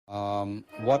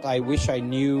What I wish I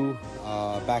knew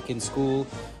back in school.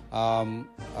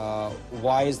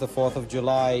 Why is the 4th of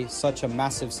July such a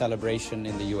massive celebration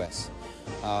in the US?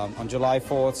 On July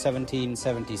 4th,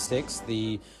 1776,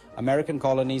 the American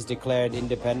colonies declared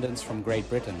independence from Great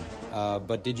Britain.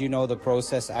 But did you know the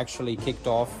process actually kicked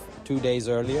off 2 days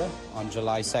earlier, on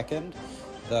July 2nd?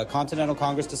 The Continental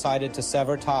Congress decided to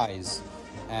sever ties,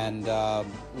 and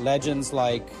legends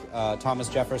like Thomas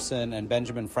Jefferson and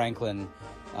Benjamin Franklin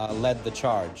led the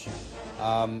charge.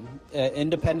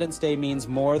 Independence Day means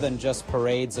more than just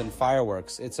parades and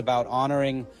fireworks. It's about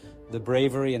honoring the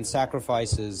bravery and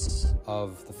sacrifices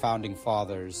of the founding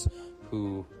fathers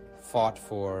who fought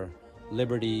for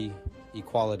liberty,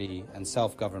 equality, and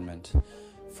self-government.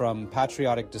 From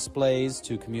patriotic displays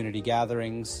to community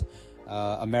gatherings,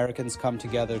 Americans come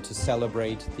together to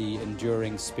celebrate the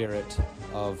enduring spirit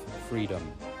of freedom.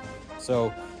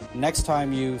 So next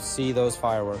time you see those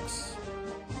fireworks,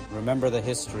 remember the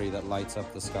history that lights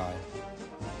up the sky.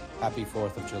 Happy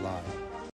 4th of July.